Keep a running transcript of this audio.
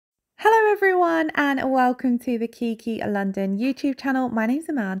Hello everyone and welcome to the Kiki London YouTube channel. My name's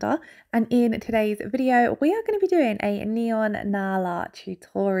Amanda and in today's video we are going to be doing a neon nail art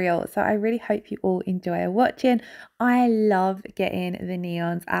tutorial. So I really hope you all enjoy watching. I love getting the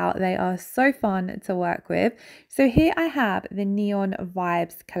neons out. They are so fun to work with. So here I have the Neon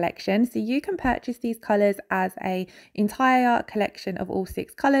Vibes collection. So you can purchase these colours as an entire collection of all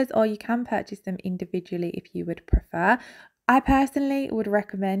 6 colours, or you can purchase them individually if you would prefer. I personally would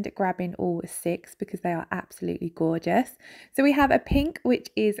recommend grabbing all 6 because they are absolutely gorgeous. So we have a pink, which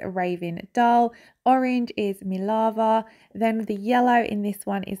is Raven Dull, orange is Milava, then the yellow in this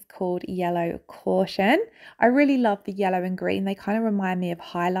one is called Yellow Caution. I really love the yellow and green, they kind of remind me of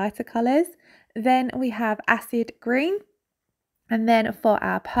highlighter colours. Then we have Acid Green. And then for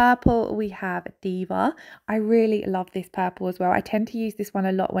our purple, we have Diva. I really love this purple as well. I tend to use this one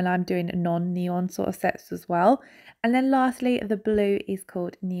a lot when I'm doing non-neon sort of sets as well. And then lastly, the blue is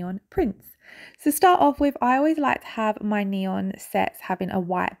called Neon Prince. So start off with, I always like to have my neon sets having a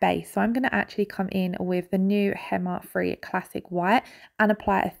white base. So I'm going to actually come in with the new Hema Free Classic White and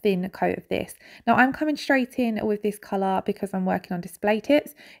apply a thin coat of this. Now I'm coming straight in with this colour because I'm working on display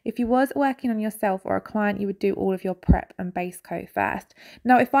tips. If you was working on yourself or a client, you would do all of your prep and base coat first.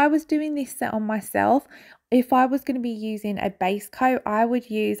 Now if I was doing this set on myself, if I was going to be using a base coat, I would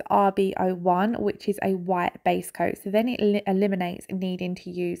use RB01, which is a white base coat. So then it eliminates needing to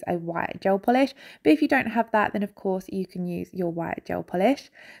use a white gel polish. But if you don't have that, then of course you can use your white gel polish.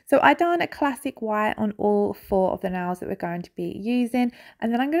 So I done a classic white on all 4 of the nails that we're going to be using.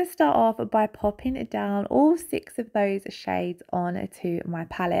 And then I'm going to start off by popping down all 6 of those shades onto my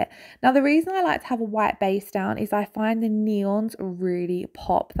palette. Now the reason I like to have a white base down is I find the neons really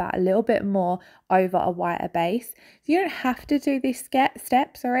pop that a little bit more over a whiter base. So you don't have to do this step,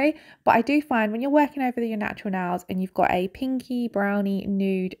 but I do find when you're working over your natural nails and you've got a pinky, browny,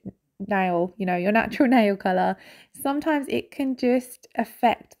 nude nail, you know, your natural nail color, sometimes it can just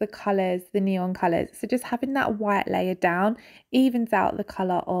affect the colors, the neon colors. So just having that white layer down evens out the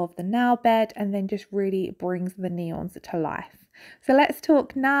color of the nail bed and then just really brings the neons to life. So let's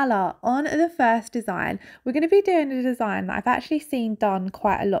talk nail art. On the first design, we're going to be doing a design that I've actually seen done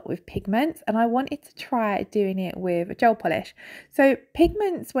quite a lot with pigments, and I wanted to try doing it with gel polish. So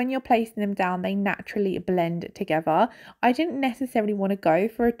pigments, when you're placing them down, they naturally blend together. I didn't necessarily want to go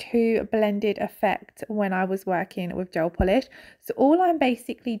for a too blended effect when I was working with gel polish. So all I'm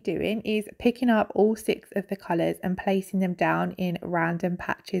basically doing is picking up all 6 of the colours and placing them down in random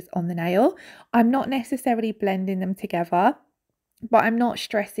patches on the nail. I'm not necessarily blending them together, but I'm not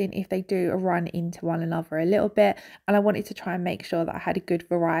stressing if they do run into one another a little bit. And I wanted to try and make sure that I had a good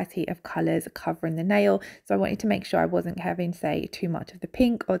variety of colours covering the nail. So I wanted to make sure I wasn't having, say, too much of the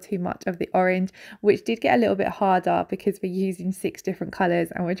pink or too much of the orange, which did get a little bit harder because we're using 6 different colours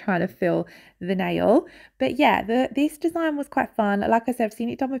and we're trying to fill the nail. But yeah, this design was quite fun. Like I said, I've seen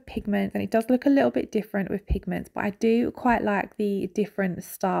it done with pigments and it does look a little bit different with pigments, but I do quite like the different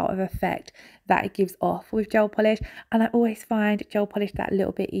style of effect that it gives off with gel polish. And I always find gel polish that a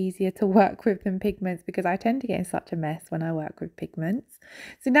little bit easier to work with than pigments because I tend to get in such a mess when I work with pigments.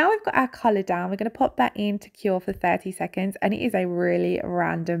 So now we've got our colour down, we're going to pop that in to cure for 30 seconds, and it is a really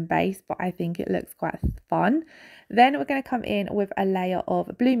random base, but I think it looks quite fun. Then we're going to come in with a layer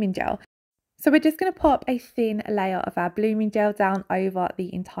of blooming gel. So we're just going to pop a thin layer of our blooming gel down over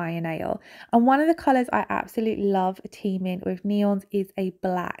the entire nail. And one of the colours I absolutely love teaming with neons is a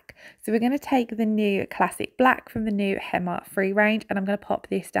black. So we're going to take the new classic black from the new Hema Free range, and I'm going to pop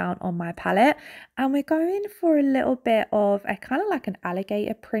this down on my palette. And we're going for a little bit of a kind of like an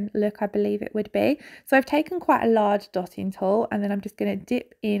alligator print look, I believe it would be. So I've taken quite a large dotting tool, and then I'm just going to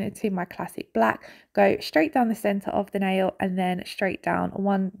dip into my classic black, go straight down the centre of the nail, and then straight down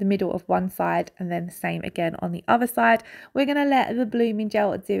the middle of one side, and then the same again on the other side. We're going to let the blooming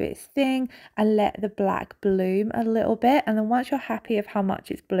gel do its thing and let the black bloom a little bit, and then once you're happy of how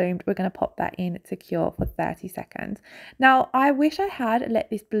much it's bloomed, we're going to pop that in to cure for 30 seconds. Now I wish I had let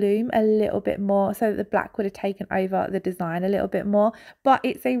this bloom a little bit more so that the black would have taken over the design a little bit more, but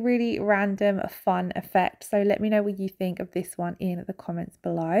it's a really random fun effect. So let me know what you think of this one in the comments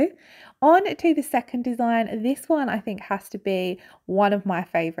below. On to the second design. This one I think has to be one of my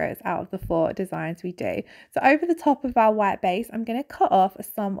favorites out of the 4 designs we do. So over the top of our white base, I'm going to cut off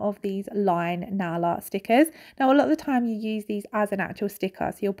some of these line nail art stickers. Now a lot of the time you use these as an actual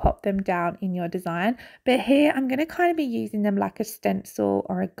sticker, so you'll pop them down in your design, but here I'm going to kind of be using them like a stencil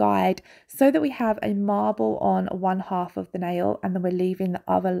or a guide so that we have a marble on one half of the nail and then we're leaving the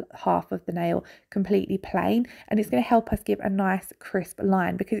other half of the nail completely plain, and it's going to help us give a nice crisp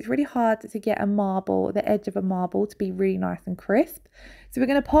line because it's really hard to get a marble, the edge of a marble, to be really nice and crisp. So we're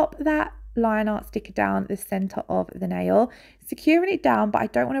going to pop that line art sticker down the center of the nail, securing it down, but I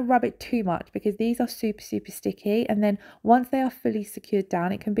don't want to rub it too much because these are super sticky, and then once they are fully secured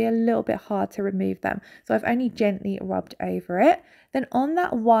down it can be a little bit hard to remove them, so I've only gently rubbed over it. Then on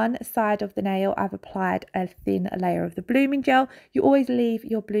that one side of the nail I've applied a thin layer of the blooming gel. You always leave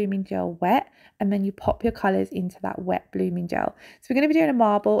your blooming gel wet and then you pop your colours into that wet blooming gel. So we're going to be doing a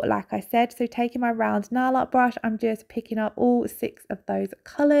marble like I said, so taking my round nail art brush, I'm just picking up all 6 of those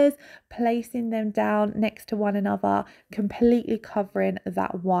colours, placing them down next to one another, completely covering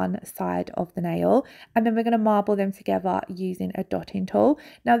that one side of the nail, and then we're going to marble them together using a dotting tool.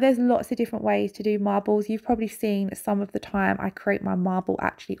 Now there's lots of different ways to do marbles. You've probably seen some of the time I create my marble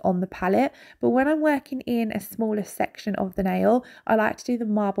actually on the palette, but when I'm working in a smaller section of the nail I like to do the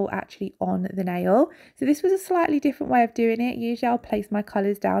marble actually on the nail. So this was a slightly different way of doing it. Usually I'll place my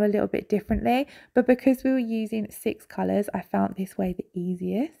colours down a little bit differently, but because we were using 6 colours I found this way the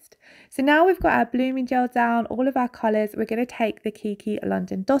easiest. So now we've got our blooming gel down, all of our colours, we're going to take the Kiki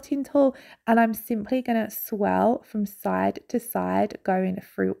London dotting tool and I'm simply going to swirl from side to side going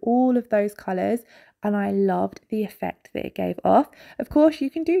through all of those colours, and I loved the effect that it gave off. Of course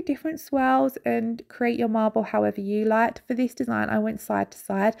you can do different swirls and create your marble however you liked. For this design I went side to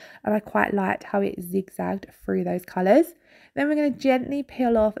side and I quite liked how it zigzagged through those colours. Then we're going to gently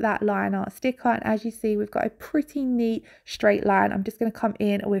peel off that line art sticker, and as you see we've got a pretty neat straight line. I'm just going to come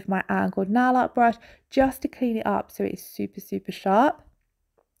in with my angled nail art brush just to clean it up so it's super sharp.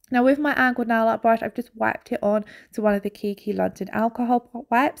 Now with my angled nail art brush I've just wiped it on to one of the Kiki London alcohol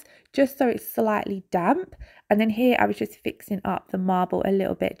wipes just so it's slightly damp, and then here I was just fixing up the marble a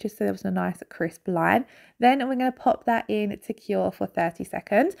little bit just so there was a nice crisp line. Then we're going to pop that in to cure for 30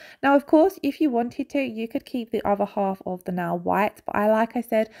 seconds. Now of course if you wanted to you could keep the other half of the nail white, but like I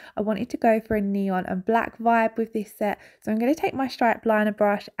said I wanted to go for a neon and black vibe with this set, so I'm going to take my striped liner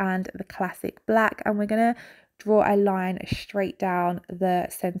brush and the classic black and we're going to draw a line straight down the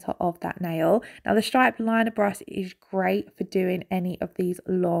center of that nail. Now the striped liner brush is great for doing any of these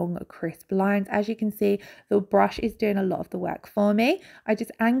long crisp lines. As you can see the brush is doing a lot of the work for me. I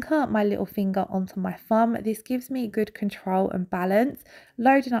just anchor my little finger onto my thumb. This gives me good control and balance,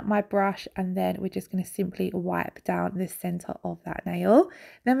 loading up my brush, and then we're just going to simply wipe down the center of that nail.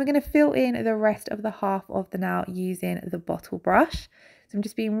 Then we're going to fill in the rest of the half of the nail using the bottle brush. So I'm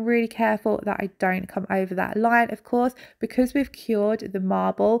just being really careful that I don't come over that line. Of course, because we've cured the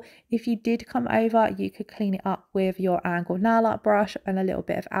marble, if you did come over, you could clean it up with your angled nail art brush and a little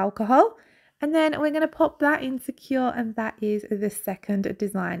bit of alcohol. And then we're going to pop that in secure, and that is the second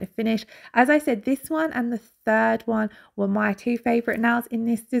design finish. As I said, this one and the third one were my 2 favourite nails in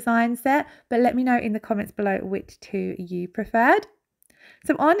this design set, but let me know in the comments below which 2 you preferred.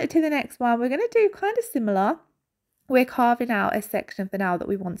 So on to the next one, we're going to do kind of similar. We're carving out a section of the nail that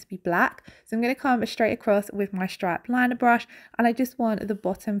we want to be black. So I'm going to come straight across with my striped liner brush, and I just want the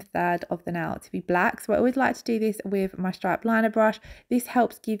bottom third of the nail to be black. So I always like to do this with my striped liner brush. This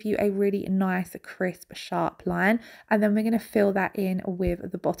helps give you a really nice, crisp, sharp line. And then we're going to fill that in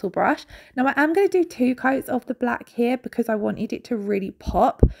with the bottle brush. Now I am going to do 2 coats of the black here because I wanted it to really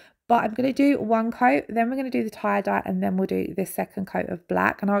pop. But I'm going to do 1 coat, then we're going to do the tie dye, and then we'll do the second coat of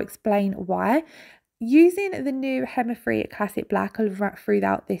black, and I'll explain why. Using the new Hema Free Classic Black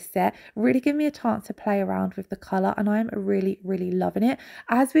throughout this set really give me a chance to play around with the colour, and I'm really loving it.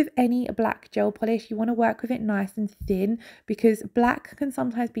 As with any black gel polish, you want to work with it nice and thin because black can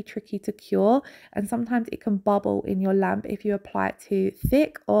sometimes be tricky to cure, and sometimes it can bubble in your lamp if you apply it too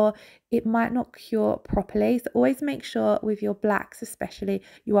thick, or it might not cure properly. So always make sure with your blacks especially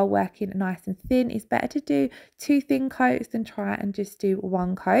you are working nice and thin. It's better to do 2 thin coats than try and just do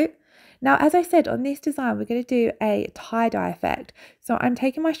 1 coat. Now, as I said, on this design, we're going to do a tie-dye effect. So I'm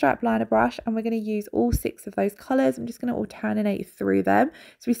taking my striped liner brush and we're going to use all 6 of those colours. I'm just going to alternate through them.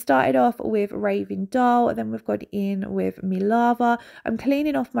 So we started off with Raving Doll, then we've gone in with Me Lava. I'm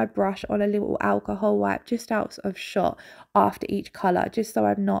cleaning off my brush on a little alcohol wipe just out of shot after each colour, just so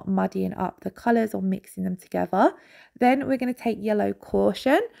I'm not muddying up the colours or mixing them together. Then we're going to take Yellow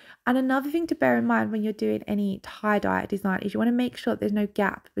Caution. And another thing to bear in mind when you're doing any tie-dye design is you want to make sure there's no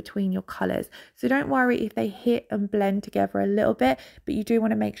gap between your colours. So don't worry if they hit and blend together a little bit, but you do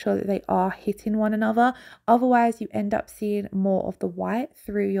want to make sure that they are hitting one another. Otherwise, you end up seeing more of the white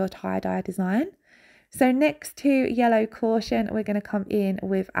through your tie-dye design. So next to Yellow Caution, we're going to come in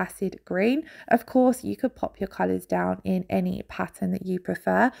with Acid Green. Of course, you could pop your colours down in any pattern that you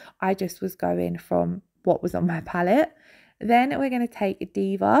prefer. I just was going from what was on my palette. Then we're going to take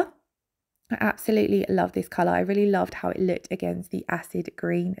Diva. I absolutely love this colour. I really loved how it looked against the acid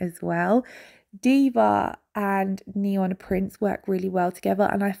green as well. Diva and Neon Prince work really well together,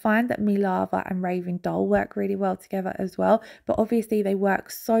 and I find that Me Lava and Raven Doll work really well together as well, but obviously they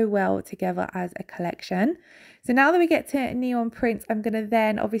work so well together as a collection. So now that we get to Neon Prince, I'm going to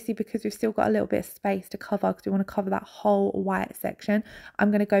then, obviously because we've still got a little bit of space to cover because we want to cover that whole white section, I'm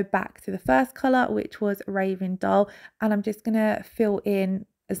going to go back to the first colour, which was Raven Doll, and I'm just going to fill in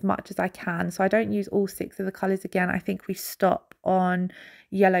as much as I can. So I don't use all 6 of the colours again. I think we stop on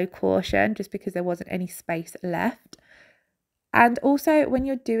Yellow Caution just because there wasn't any space left. And also when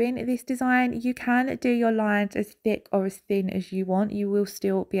you're doing this design, you can do your lines as thick or as thin as you want. You will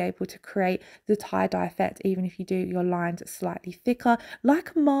still be able to create the tie-dye effect even if you do your lines slightly thicker.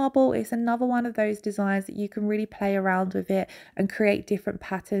 Like marble, it's another one of those designs that you can really play around with it and create different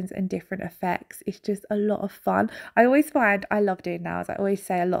patterns and different effects. It's just a lot of fun. I always find I love doing nails. I always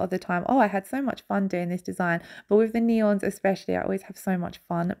say a lot of the time, oh, I had so much fun doing this design. But with the neons especially, I always have so much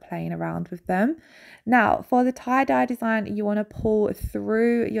fun playing around with them. Now, for the tie-dye design, you want to pull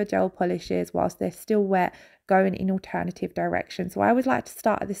through your gel polishes whilst they're still wet, going in alternative directions. So I always like to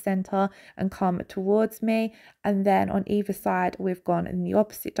start at the center and come towards me, and then on either side we've gone in the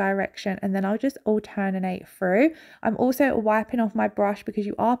opposite direction, and then I'll just alternate through. I'm also wiping off my brush because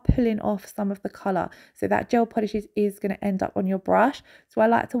you are pulling off some of the color, so that gel polish is going to end up on your brush. So I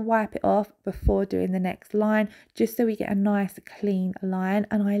like to wipe it off before doing the next line just so we get a nice clean line,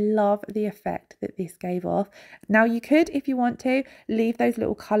 and I love the effect that this gave off. Now you could, if you want to, leave those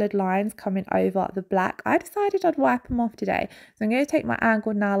little colored lines coming over the black. I decided I'd wipe them off today, so I'm going to take my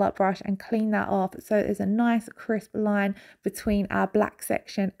angled nail art brush and clean that off so there's a nice crisp line between our black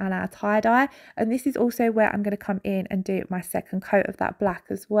section and our tie-dye. And this is also where I'm going to come in and do my second coat of that black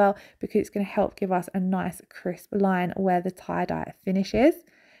as well, because it's going to help give us a nice crisp line where the tie-dye finishes.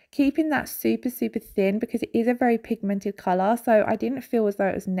 Keeping that super thin because it is a very pigmented colour, so I didn't feel as though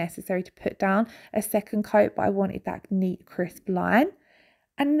it was necessary to put down a second coat, but I wanted that neat crisp line.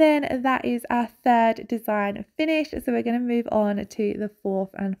 And then that is our third design finished. So we're going to move on to the fourth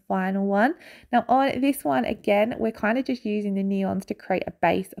and final one. Now on this one, again, we're kind of just using the neons to create a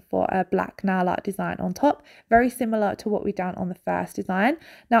base for a black nail art design on top. Very similar to what we've done on the first design.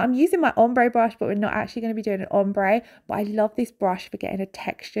 Now I'm using my ombre brush, but we're not actually going to be doing an ombre. But I love this brush for getting a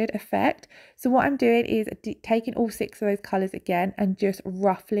textured effect. So what I'm doing is taking all 6 of those colours again and just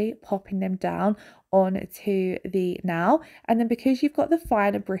roughly popping them down onto the nail, and then because you've got the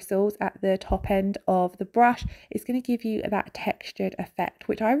finer bristles at the top end of the brush, it's going to give you that textured effect,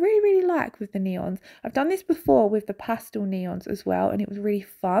 which I really like with the neons. I've done this before with the pastel neons as well, and it was really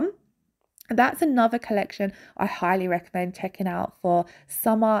fun. That's another collection I highly recommend checking out for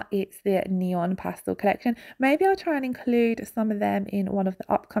summer. It's the neon pastel collection. Maybe I'll try and include some of them in one of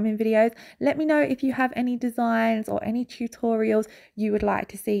the upcoming videos. Let me know if you have any designs or any tutorials you would like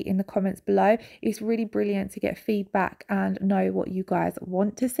to see in the comments below. It's really brilliant to get feedback and know what you guys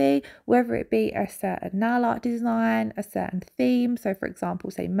want to see, whether it be a certain nail art design, a certain theme, so for example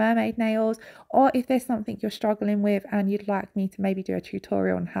say mermaid nails, or if there's something you're struggling with and you'd like me to maybe do a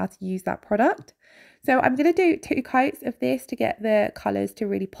tutorial on how to use that product. So I'm going to do 2 coats of this to get the colours to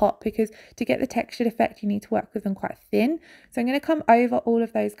really pop, because to get the textured effect you need to work with them quite thin. So I'm going to come over all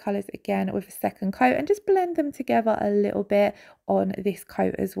of those colours again with a second coat and just blend them together a little bit on this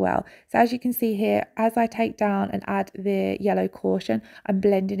coat as well. So as you can see here, as I take down and add the Yellow Caution, I'm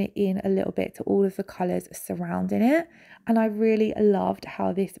blending it in a little bit to all of the colours surrounding it. And I really loved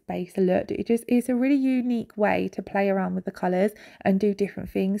how this base looked. It's a really unique way to play around with the colours and do different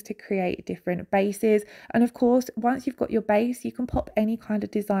things to create different bases. And of course, once you've got your base, you can pop any kind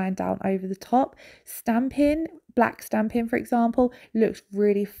of design down over the top. Stamping, black stamping for example, looks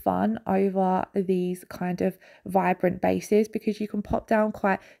really fun over these kind of vibrant bases, because you can pop down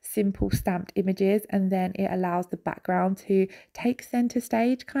quite simple stamped images and then it allows the background to take center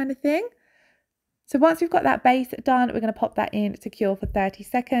stage kind of thing. So once we've got that base done, we're going to pop that in to cure for 30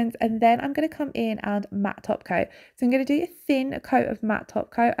 seconds, and then I'm going to come in and matte top coat. So I'm going to do a thin coat of matte top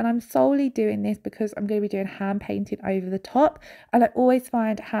coat, and I'm solely doing this because I'm going to be doing hand painting over the top, and I always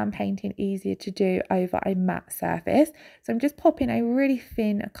find hand painting easier to do over a matte surface. So I'm just popping a really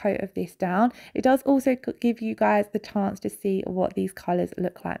thin coat of this down. It does also give you guys the chance to see what these colours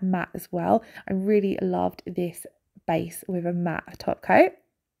look like matte as well. I really loved this base with a matte top coat.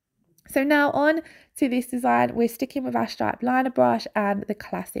 So now on to this design, we're sticking with our striped liner brush and the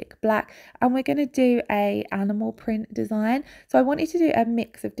classic black, and we're going to do a animal print design. So I wanted to do a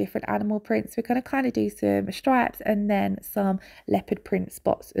mix of different animal prints. We're going to kind of do some stripes and then some leopard print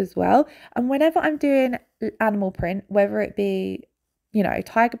spots as well. And whenever I'm doing animal print, whether it be you know,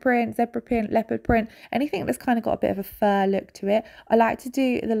 tiger print, zebra print, leopard print, anything that's kind of got a bit of a fur look to it. I like to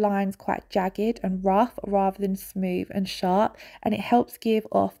do the lines quite jagged and rough rather than smooth and sharp, and it helps give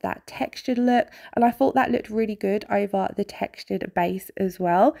off that textured look, and I thought that looked really good over the textured base as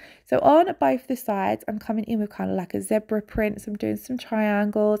well. So on both the sides I'm coming in with kind of like a zebra print, so I'm doing some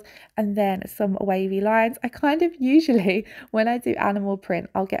triangles and then some wavy lines. I kind of usually, when I do animal print,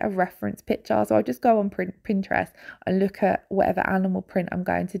 I'll get a reference picture, so I'll just go on Pinterest and look at whatever animal print I'm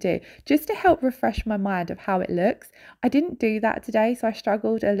going to do, just to help refresh my mind of how it looks. I didn't do that today, so I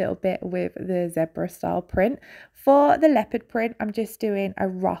struggled a little bit with the zebra style print. For the leopard print, I'm just doing a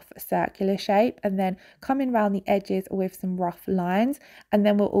rough circular shape and then coming around the edges with some rough lines, and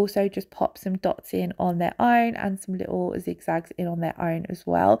then we'll also just pop some dots in on their own and some little zigzags in on their own as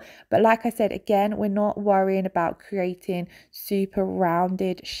well. But like I said, again, we're not worrying about creating super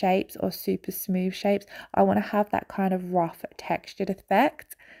rounded shapes or super smooth shapes. I want to have that kind of rough textured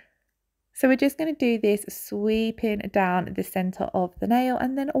effect. So we're just going to do this sweeping down the center of the nail,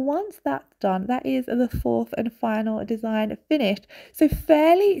 and then once that's done, that is the fourth and final design finished. So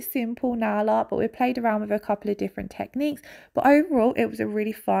fairly simple nail art, but we played around with a couple of different techniques, but overall it was a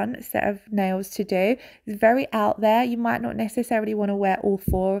really fun set of nails to do. It's very out there. You might not necessarily want to wear all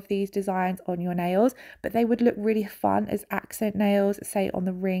four of these designs on your nails, but they would look really fun as accent nails, say on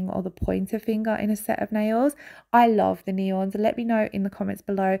the ring or the pointer finger in a set of nails. I love the neons. Let me know in the comments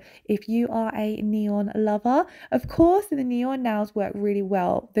below if you are a neon lover. Of course, the neon nails work really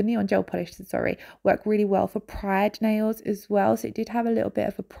well, the neon gel polishes, sorry, work really well for pride nails as well. So it did have a little bit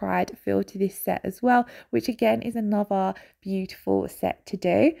of a pride feel to this set as well, which again is another beautiful set to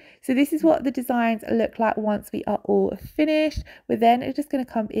do. So this is what the designs look like once we are all finished. We're then just going to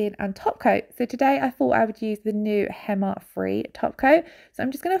come in and top coat. So today I thought I would use the new Hema free top coat. So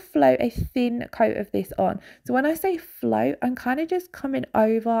I'm just going to float a thin coat of this on. So when I say float, I'm kind of just coming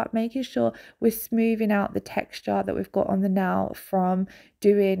over, making sure we're smoothing out the texture that we've got on the nail from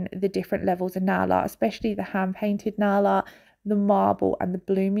doing the different levels of nail art, especially the hand painted nail art, the marble and the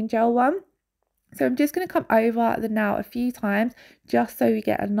blooming gel one. So I'm just going to come over the nail a few times just so you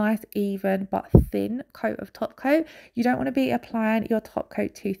get a nice even but thin coat of top coat. You don't want to be applying your top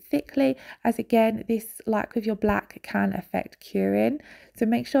coat too thickly, as again, this, like with your black, can affect curing. So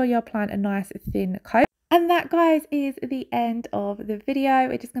make sure you're applying a nice thin coat. And that, guys, is the end of the video.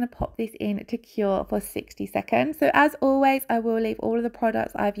 We're just going to pop this in to cure for 60 seconds. So as always, I will leave all of the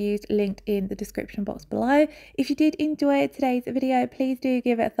products I've used linked in the description box below. If you did enjoy today's video, please do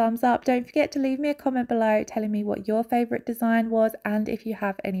give it a thumbs up. Don't forget to leave me a comment below telling me what your favorite design was and if you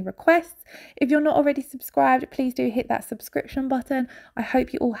have any requests. If you're not already subscribed, please do hit that subscription button. I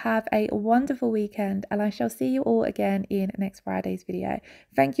hope you all have a wonderful weekend, and I shall see you all again in next Friday's video.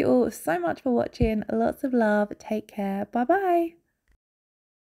 Thank you all so much for watching. Lots of love. Take care. Bye bye.